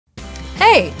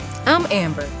Hey, I'm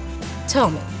Amber. Tell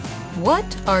me, what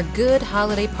are good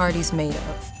holiday parties made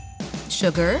of?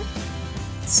 Sugar?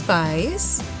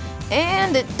 Spice?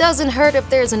 And it doesn't hurt if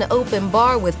there's an open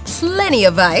bar with plenty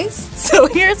of ice. So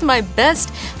here's my best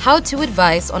how-to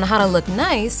advice on how to look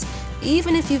nice,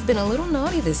 even if you've been a little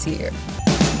naughty this year.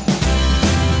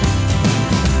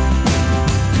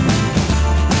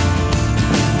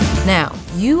 Now,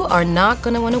 you are not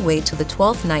going to want to wait till the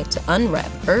 12th night to unwrap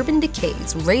Urban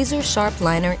Decay's Razor Sharp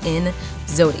Liner in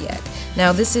Zodiac.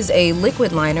 Now, this is a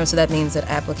liquid liner, so that means that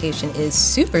application is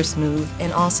super smooth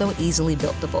and also easily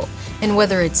buildable. And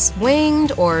whether it's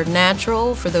winged or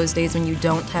natural, for those days when you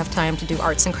don't have time to do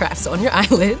arts and crafts on your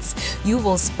eyelids, you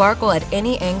will sparkle at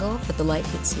any angle that the light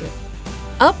hits you.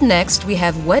 Up next, we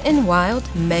have Wet n Wild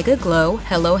Mega Glow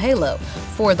Hello Halo.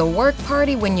 For the work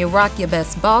party, when you rock your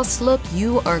best boss look,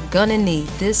 you are gonna need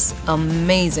this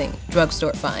amazing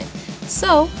drugstore find.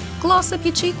 So, gloss up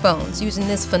your cheekbones using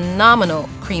this phenomenal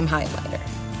cream highlighter.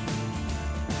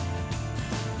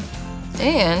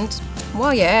 And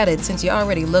while you're at it, since you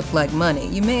already look like money,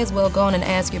 you may as well go on and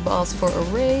ask your boss for a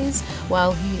raise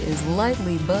while he is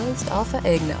lightly buzzed off of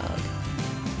eggnog.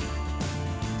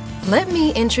 Let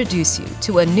me introduce you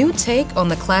to a new take on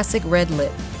the classic red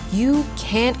lip. You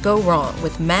can't go wrong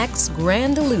with MAC's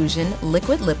Grand Illusion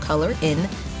Liquid Lip Color in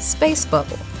Space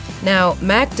Bubble. Now,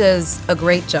 MAC does a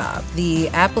great job. The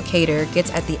applicator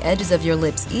gets at the edges of your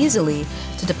lips easily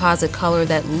to deposit color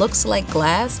that looks like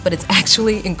glass, but it's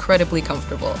actually incredibly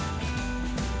comfortable.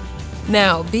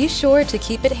 Now, be sure to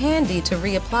keep it handy to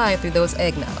reapply through those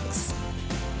eggnogs.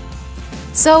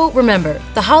 So remember,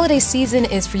 the holiday season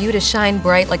is for you to shine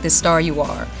bright like the star you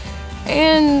are,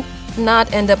 and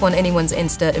not end up on anyone's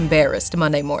Insta embarrassed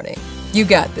Monday morning. You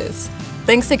got this.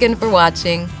 Thanks again for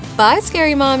watching. Bye,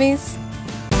 Scary Mommies!